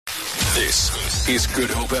This is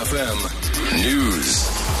Good Hope FM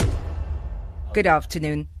News. Good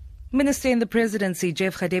afternoon. Minister in the Presidency,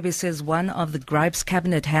 Radebe, says one of the gripes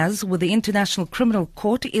Cabinet has with the International Criminal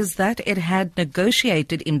Court is that it had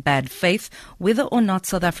negotiated in bad faith whether or not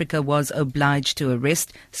South Africa was obliged to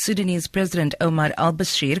arrest Sudanese President Omar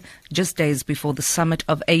al-Bashir just days before the summit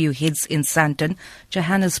of AU heads in Sandton,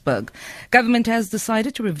 Johannesburg. Government has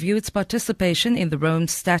decided to review its participation in the Rome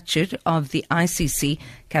Statute of the ICC.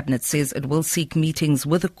 Cabinet says it will seek meetings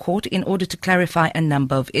with the court in order to clarify a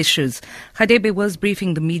number of issues. Radebe was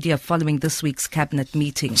briefing the media following this week's cabinet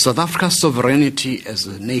meeting. South Africa's sovereignty as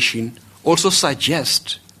a nation also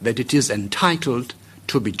suggests that it is entitled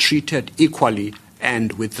to be treated equally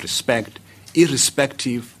and with respect,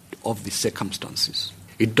 irrespective of the circumstances.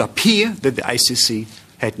 It would appear that the ICC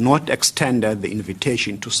had not extended the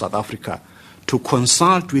invitation to South Africa to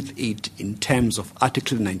consult with it in terms of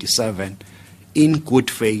Article 97 in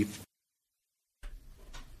good faith.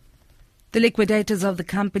 The liquidators of the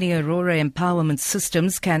company Aurora Empowerment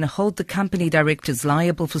Systems can hold the company directors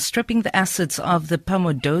liable for stripping the assets of the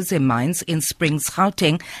Pomodoze mines in Springs,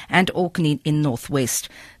 Gauteng and Orkney in Northwest.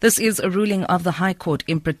 This is a ruling of the High Court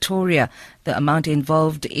in Pretoria. The amount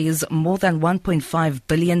involved is more than 1.5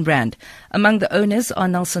 billion rand. Among the owners are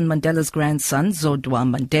Nelson Mandela's grandson, Zodwa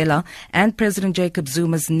Mandela, and President Jacob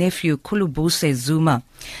Zuma's nephew, Kulubuse Zuma.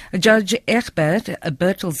 Judge Egbert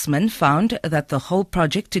Bertelsmann found that the whole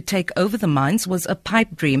project to take over the mines was a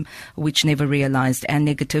pipe dream which never realized and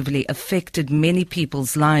negatively affected many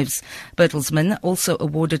people's lives. Bertelsmann also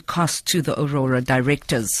awarded costs to the Aurora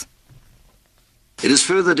directors. It is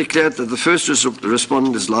further declared that the first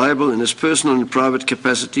respondent is liable in his personal and private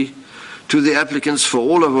capacity to the applicants for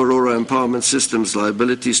all of Aurora Empowerment Systems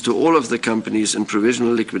liabilities to all of the companies in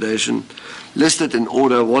provisional liquidation listed in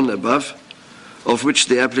order 1 above, of which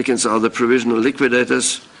the applicants are the provisional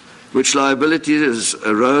liquidators, which liabilities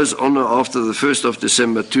arose on or after the 1st of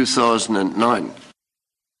December 2009.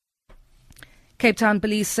 Cape Town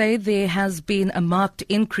police say there has been a marked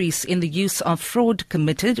increase in the use of fraud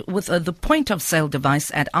committed with the point-of-sale device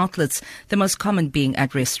at outlets, the most common being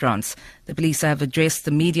at restaurants. The police have addressed the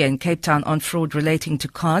media in Cape Town on fraud relating to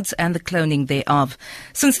cards and the cloning thereof.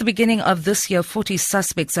 Since the beginning of this year, 40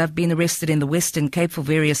 suspects have been arrested in the Western Cape for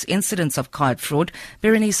various incidents of card fraud.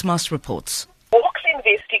 Berenice Moss reports. Hawks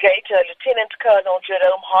investigator Lieutenant Colonel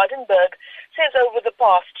Jerome Hardenberg says over the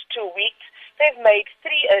past 2 weeks, they've made 3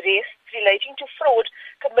 arrests relating to fraud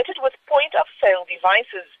committed with point-of-sale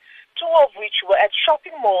devices, 2 of which were at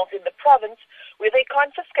shopping malls in the province where they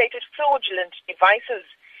confiscated fraudulent devices.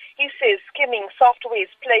 He says skimming software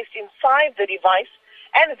is placed inside the device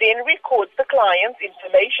and then records the client's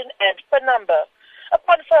information and PIN number.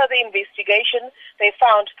 Upon further investigation, they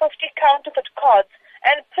found 50 counterfeit cards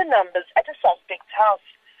and PIN numbers at a suspect's house.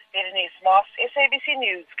 Berenice Moss, SABC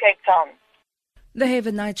News, Cape Town. The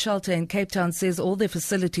Haven Night Shelter in Cape Town says all their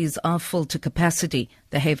facilities are full to capacity.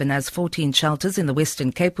 The Haven has 14 shelters in the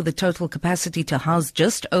Western Cape with a total capacity to house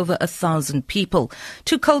just over 1,000 people.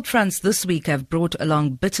 2 cold fronts this week have brought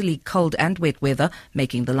along bitterly cold and wet weather,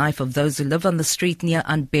 making the life of those who live on the street near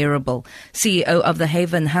unbearable. CEO of the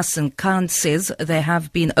Haven, Hassan Khan, says they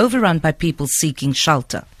have been overrun by people seeking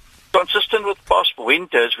shelter. Consistent with past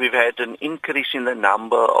winters, we've had an increase in the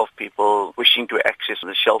number of people wishing to access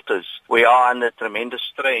the shelters. We are under tremendous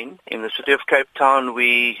strain. In the city of Cape Town,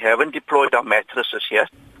 we haven't deployed our mattresses yet.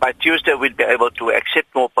 By Tuesday, we'll be able to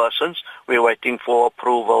accept more persons. We're waiting for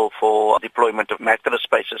approval for deployment of mattress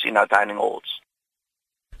spaces in our dining halls.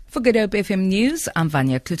 For Good Hope FM News, I'm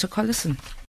Vanya Kluter-Collison.